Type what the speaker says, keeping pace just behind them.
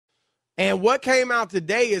And what came out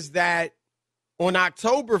today is that on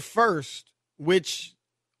October 1st, which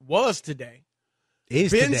was today,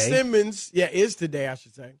 Simmons, is today, I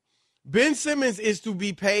should say. Ben Simmons is to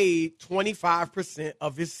be paid 25%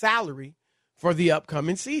 of his salary for the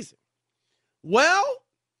upcoming season. Well,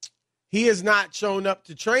 he has not shown up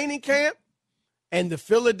to training camp, and the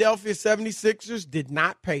Philadelphia 76ers did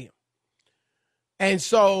not pay him. And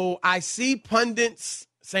so I see pundits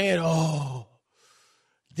saying, oh,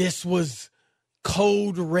 this was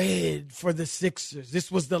code red for the Sixers.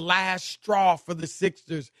 This was the last straw for the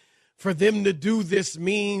Sixers. For them to do this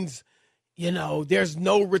means, there's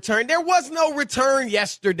no return. There was no return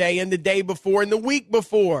yesterday and the day before and the week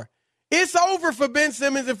before. It's over for Ben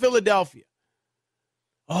Simmons in Philadelphia.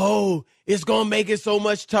 Oh, it's going to make it so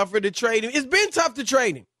much tougher to trade him. It's been tough to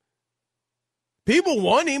trade him. People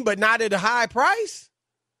want him, but not at a high price.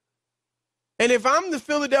 And if I'm the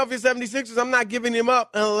Philadelphia 76ers, I'm not giving him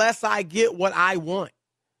up unless I get what I want.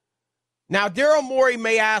 Now, Daryl Morey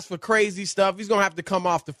may ask for crazy stuff. He's going to have to come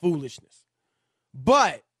off the foolishness.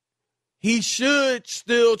 But he should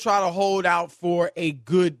still try to hold out for a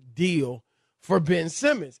good deal for Ben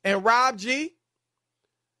Simmons. And Rob G,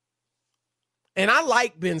 and I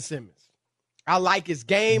like Ben Simmons. I like his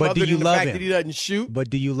game, but other than the fact that he doesn't shoot. But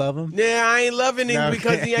do you love him? Yeah, I ain't loving him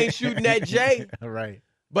because he ain't shooting that J. Right.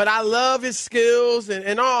 But I love his skills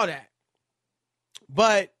and all that.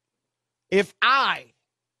 But if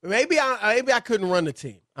maybe I couldn't run the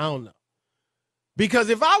team. I don't know. Because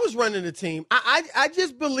if I was running the team, I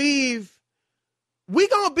just believe we're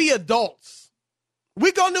going to be adults.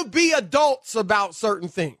 We're going to be adults about certain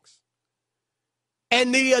things.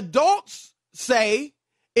 And the adults say,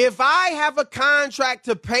 if I have a contract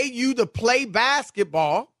to pay you to play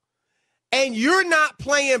basketball, and you're not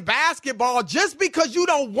playing basketball just because you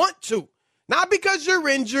don't want to, not because you're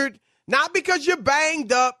injured, not because you're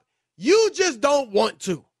banged up, you just don't want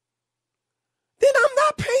to, then I'm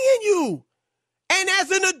not paying you. And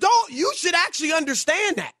as an adult, you should actually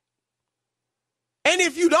understand that. And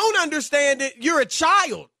if you don't understand it, you're a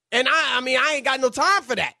child. And I ain't got no time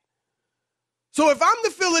for that. So if I'm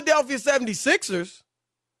the Philadelphia 76ers,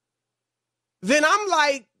 then I'm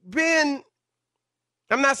like, Ben,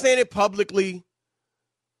 I'm not saying it publicly,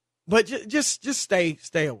 but just stay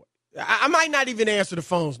away. I might not even answer the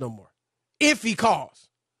phones no more if he calls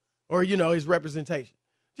or, his representation.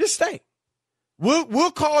 Just stay.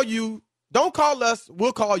 We'll call you. Don't call us.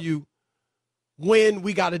 We'll call you when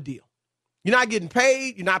we got a deal. You're not getting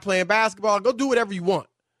paid. You're not playing basketball. Go do whatever you want.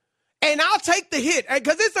 And I'll take the hit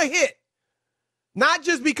because it's a hit. Not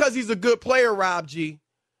just because he's a good player, Rob G,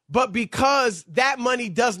 but because that money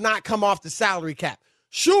does not come off the salary cap.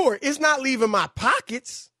 Sure, it's not leaving my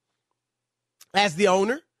pockets as the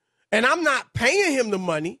owner, and I'm not paying him the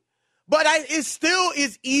money, but it still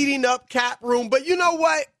is eating up cap room. But you know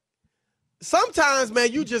what? Sometimes,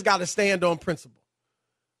 man, you just got to stand on principle.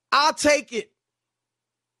 I'll take it.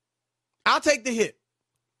 I'll take the hit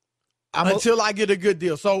until I get a good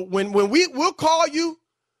deal. So we'll call you.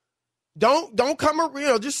 Don't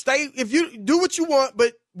come, just stay. If you do what you want,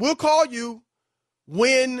 but we'll call you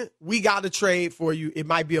when we got a trade for you. It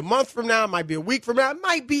might be a month from now. It might be a week from now. It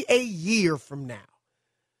might be a year from now.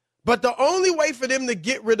 But the only way for them to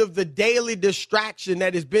get rid of the daily distraction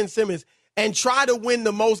that is Ben Simmons and try to win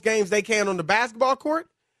the most games they can on the basketball court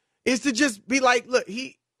is to just be like, look,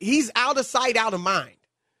 he's out of sight, out of mind.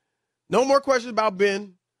 No more questions about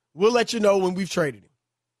Ben. We'll let you know when we've traded him.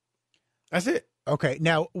 That's it. Okay.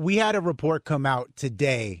 Now, we had a report come out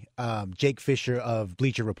today, Jake Fisher of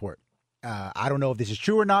Bleacher Report. I don't know if this is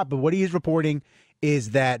true or not, but what he is reporting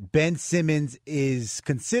is that Ben Simmons is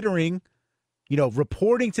considering,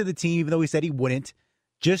 reporting to the team, even though he said he wouldn't,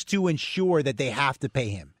 just to ensure that they have to pay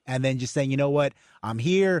him. And then just saying, you know what, I'm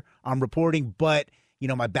here, I'm reporting, but,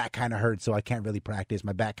 my back kind of hurts, so I can't really practice.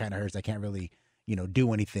 My back kind of hurts. I can't really,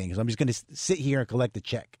 do anything. So I'm just going to sit here and collect the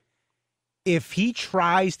check. If he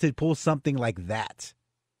tries to pull something like that,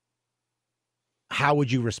 how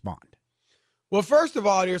would you respond? Well, first of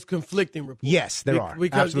all, there's conflicting reports. Yes, there are.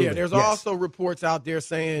 Because, absolutely. there's also reports out there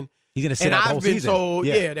saying he's going to sit out the whole season. And I've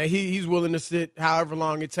been told, that he's willing to sit however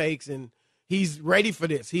long it takes, and he's ready for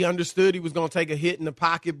this. He understood he was going to take a hit in the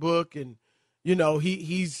pocketbook, and,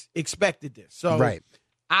 he's expected this. So right.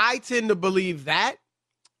 I tend to believe that.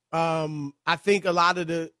 I think a lot of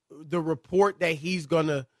the report that he's going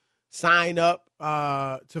to sign up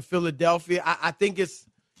to Philadelphia, I think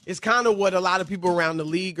it's kind of what a lot of people around the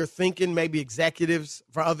league are thinking, maybe executives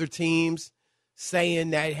for other teams saying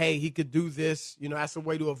that, hey, he could do this. That's a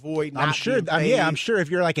way to avoid not being paid. I'm sure if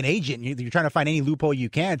you're like an agent, you're trying to find any loophole you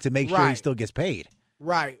can to make sure he still gets paid.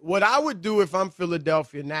 Right. What I would do if I'm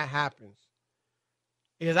Philadelphia and that happens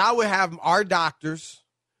is I would have our doctors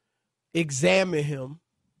examine him.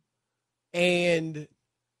 And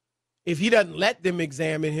if he doesn't let them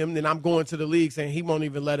examine him, then I'm going to the league saying he won't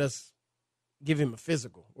even let us give him a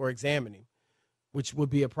physical or examine him, which would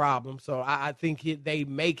be a problem. So I think they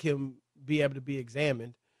make him be able to be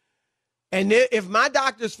examined. And if my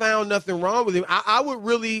doctors found nothing wrong with him, I would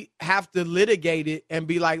really have to litigate it and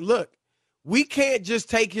be like, look, we can't just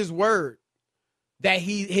take his word that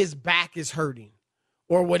his back is hurting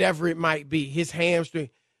or whatever it might be, his hamstring.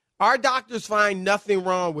 Our doctors find nothing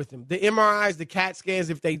wrong with him. The MRIs, the CAT scans,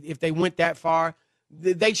 if they went that far,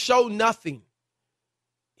 they show nothing.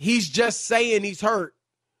 He's just saying he's hurt.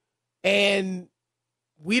 And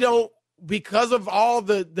we don't, because of all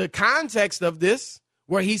the context of this,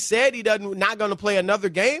 where he said not going to play another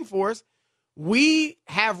game for us, we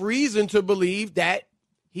have reason to believe that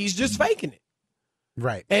he's just faking it.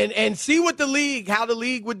 Right. And see how the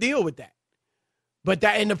league would deal with that. But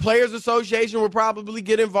and the Players Association would probably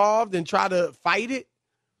get involved and try to fight it.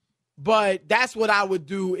 But that's what I would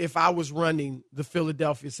do if I was running the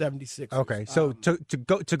Philadelphia 76ers. Okay. So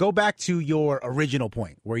to go back to your original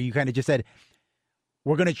point where you kind of just said,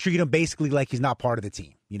 we're going to treat him basically like he's not part of the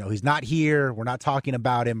team. He's not here. We're not talking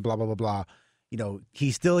about him, blah, blah, blah, blah.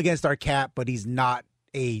 He's still against our cap, but he's not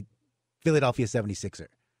a Philadelphia 76er.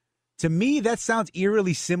 To me, that sounds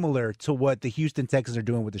eerily similar to what the Houston Texans are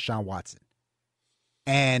doing with Deshaun Watson.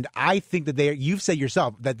 And I think that you've said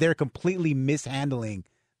yourself that they're completely mishandling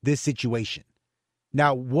this situation.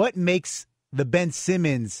 Now, what makes the Ben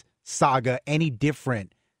Simmons saga any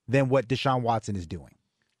different than what Deshaun Watson is doing?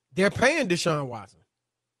 They're paying Deshaun Watson.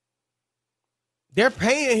 They're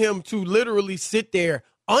paying him to literally sit there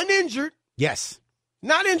uninjured. Yes.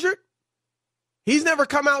 Not injured. He's never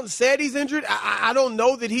come out and said he's injured. I don't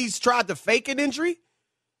know that he's tried to fake an injury.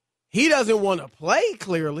 He doesn't want to play,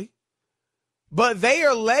 clearly. But they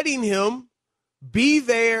are letting him be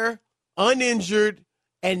there uninjured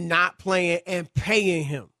and not playing and paying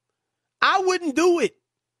him. I wouldn't do it.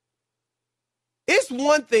 It's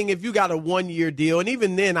one thing if you got a 1-year deal, and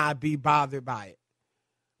even then I'd be bothered by it.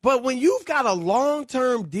 But when you've got a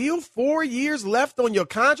long-term deal, 4 years left on your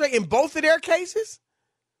contract in both of their cases,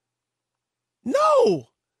 no,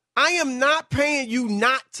 I am not paying you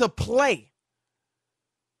not to play.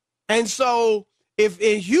 And so if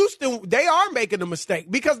in Houston, they are making a mistake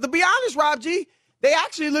because to be honest, Rob G, they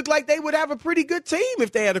actually look like they would have a pretty good team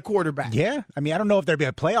if they had a quarterback. Yeah. I mean, I don't know if they'd be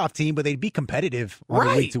a playoff team, but they'd be competitive on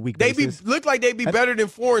a week-to-week basis. Look like they'd be better than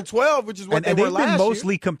 4-12, which is what they were last year. And they've been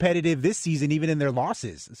mostly competitive this season, even in their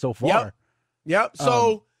losses so far. Yep.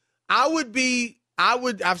 So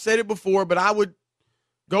I've said it before, but I would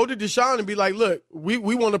go to Deshaun and be like, look, we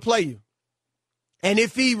want to play you. And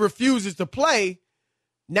if he refuses to play,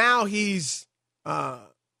 now he's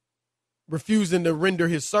refusing to render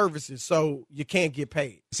his services, so you can't get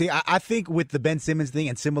paid. See, I think with the Ben Simmons thing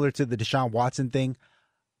and similar to the Deshaun Watson thing,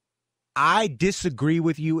 I disagree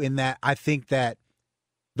with you in that I think that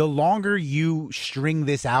the longer you string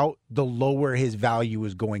this out, the lower his value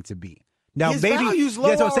is going to be. Now, his maybe value's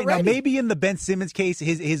low already. Now, maybe in the Ben Simmons case,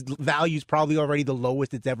 his value is probably already the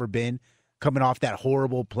lowest it's ever been, coming off that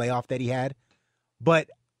horrible playoff that he had. But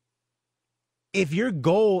if your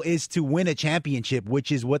goal is to win a championship, which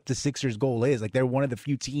is what the Sixers' goal is, like they're one of the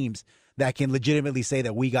few teams that can legitimately say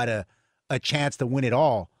that we got a chance to win it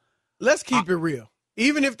all. Let's keep it real.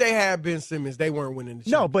 Even if they had Ben Simmons, they weren't winning the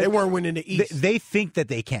championship. No, but they weren't winning the East. They think that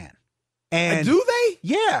they can. And do they?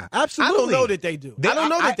 Yeah, absolutely. I don't know that they do. I don't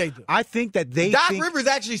know that they do. I think that they Doc Rivers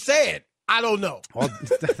actually said, I don't know. Well,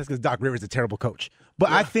 that's because Doc Rivers is a terrible coach. But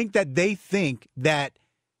yeah. I think that they think that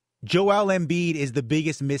Joel Embiid is the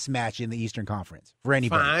biggest mismatch in the Eastern Conference for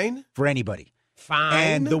anybody. Fine. For anybody. Fine.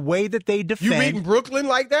 And the way that they defend. You beating Brooklyn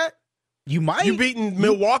like that? You might. You beating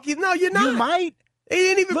Milwaukee? No, you're not. You might. They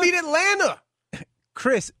didn't even beat Atlanta.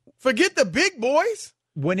 Chris. Forget the big boys.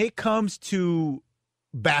 When it comes to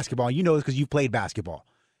basketball, you know this because you've played basketball.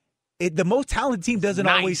 The most talented team doesn't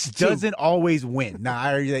always win. Now,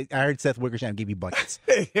 I heard Seth Wickersham give you buckets.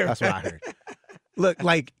 That's what I heard. Look,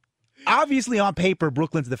 like, obviously on paper,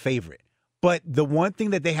 Brooklyn's the favorite. But the one thing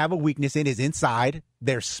that they have a weakness in is inside.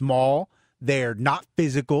 They're small. They're not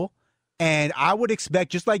physical. And I would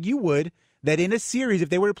expect, just like you would, that in a series, if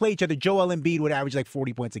they were to play each other, Joel Embiid would average like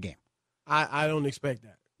 40 points a game. I don't expect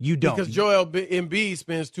that. You don't. Because Joel Embiid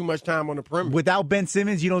spends too much time on the perimeter. Without Ben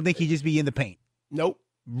Simmons, you don't think he'd just be in the paint? Nope.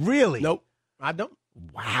 Really? Nope. I don't.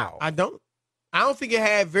 Wow. I don't. I don't think it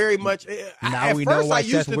had very much. Now we know why I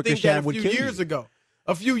used Seth to think Wickersham that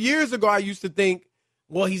a few years ago, I used to think,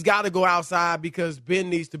 well, he's got to go outside because Ben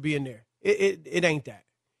needs to be in there. It ain't that.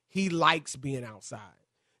 He likes being outside.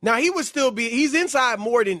 Now, he's inside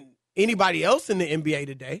more than anybody else in the NBA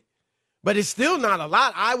today, but it's still not a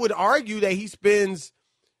lot. I would argue that he spends,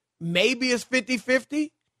 maybe it's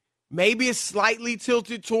 50-50, maybe it's slightly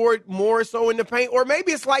tilted toward more so in the paint, or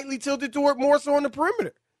maybe it's slightly tilted toward more so on the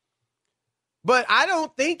perimeter. But I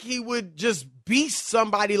don't think he would just beast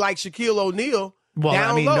somebody like Shaquille O'Neal. Well,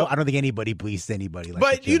 down I mean, low. no, I don't think anybody bleeds anybody. Like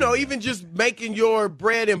But, Shaquille O'Neal. even just making your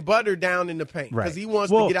bread and butter down in the paint. Because he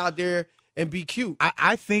wants to get out there and be cute.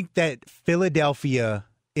 I think that Philadelphia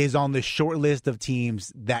is on the short list of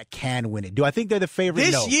teams that can win it. Do I think they're the favorite?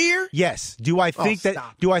 This No. year? Yes. Do I think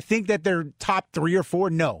that they're top 3 or 4?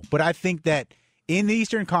 No. But I think that in the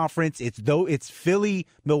Eastern Conference, it's Philly,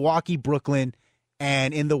 Milwaukee, Brooklyn,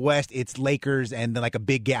 and in the West, it's Lakers and then like a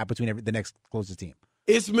big gap between the next closest team.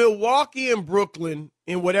 It's Milwaukee and Brooklyn,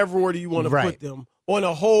 in whatever order you want to put them, on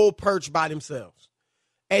a whole perch by themselves.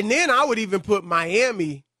 And then I would even put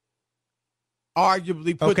Miami,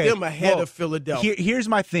 arguably put them ahead of Philadelphia. Here's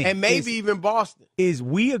my thing. And maybe even Boston. Is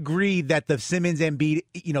we agree that the Simmons and Embiid,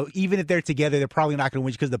 even if they're together, they're probably not going to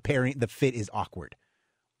win because the fit is awkward.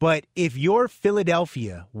 But if you're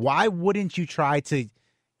Philadelphia, why wouldn't you try to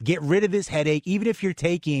get rid of this headache, even if you're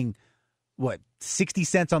taking, 60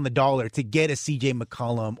 cents on the dollar to get a CJ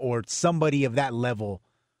McCollum or somebody of that level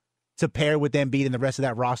to pair with Embiid and the rest of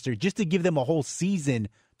that roster, just to give them a whole season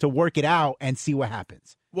to work it out and see what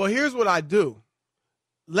happens? Well, here's what I do.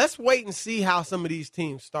 Let's wait and see how some of these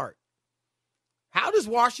teams start. How does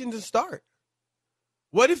Washington start?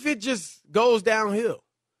 What if it just goes downhill?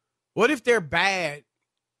 What if they're bad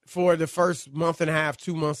for the first month and a half,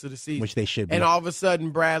 2 months of the season? Which they should be. And all of a sudden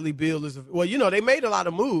Bradley Beal is – they made a lot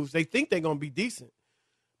of moves. They think they're going to be decent.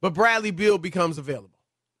 But Bradley Beal becomes available.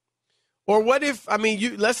 Or what if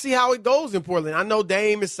 – let's see how it goes in Portland. I know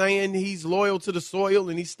Dame is saying he's loyal to the soil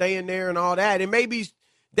and he's staying there and all that. And maybe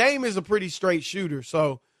Dame is a pretty straight shooter.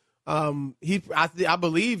 So I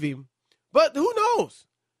believe him. But who knows?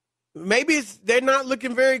 Maybe they're not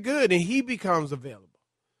looking very good and he becomes available.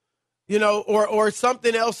 Or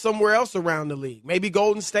something else somewhere else around the league. Maybe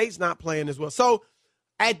Golden State's not playing as well. So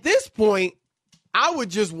at this point, I would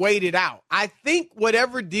just wait it out. I think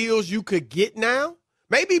whatever deals you could get now,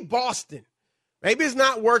 maybe Boston. Maybe it's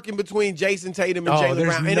not working between Jason Tatum and Jaylen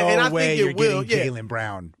Brown. And I way think it will. Jaylen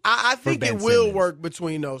Brown. I think it will work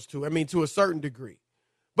between those two. To a certain degree.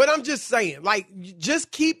 But I'm just saying,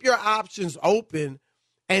 just keep your options open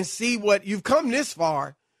and see what you've come this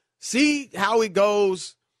far. See how it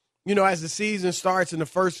goes. As the season starts in the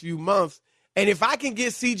first few months. And if I can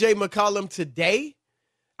get C.J. McCollum today,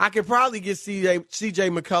 I could probably get C.J.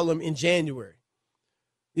 McCollum in January.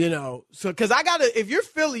 So because if you're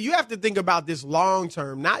Philly, you have to think about this long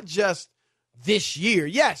term, not just this year.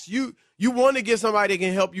 Yes, you want to get somebody that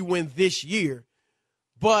can help you win this year,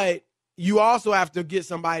 but you also have to get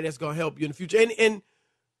somebody that's going to help you in the future. And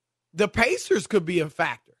the Pacers could be a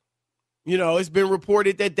factor. It's been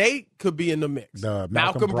reported that they could be in the mix.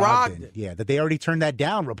 Malcolm Brogdon. Yeah, that they already turned that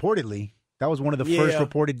down reportedly. That was one of the first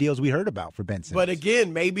reported deals we heard about for Ben Simmons. But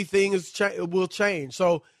again, maybe things will change.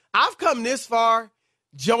 So I've come this far.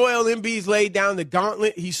 Joel Embiid's laid down the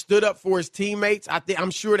gauntlet. He stood up for his teammates.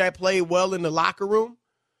 I'm sure that played well in the locker room.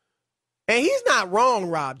 And he's not wrong,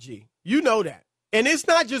 Rob G. You know that. And it's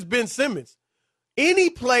not just Ben Simmons.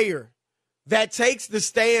 Any player that takes the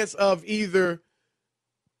stance of either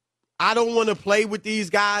I don't want to play with these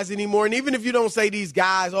guys anymore. And even if you don't say these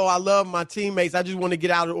guys, I love my teammates, I just want to get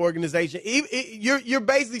out of the organization. You're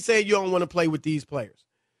basically saying you don't want to play with these players.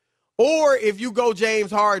 Or if you go James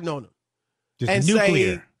Harden on them and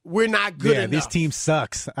nuclear. Say we're not good enough. This team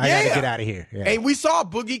sucks. I got to get out of here. Yeah. And we saw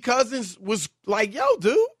Boogie Cousins was like, yo,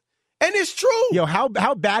 dude. And it's true. Yo, how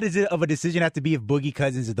bad is it of a decision have to be if Boogie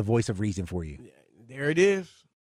Cousins is the voice of reason for you? There it is.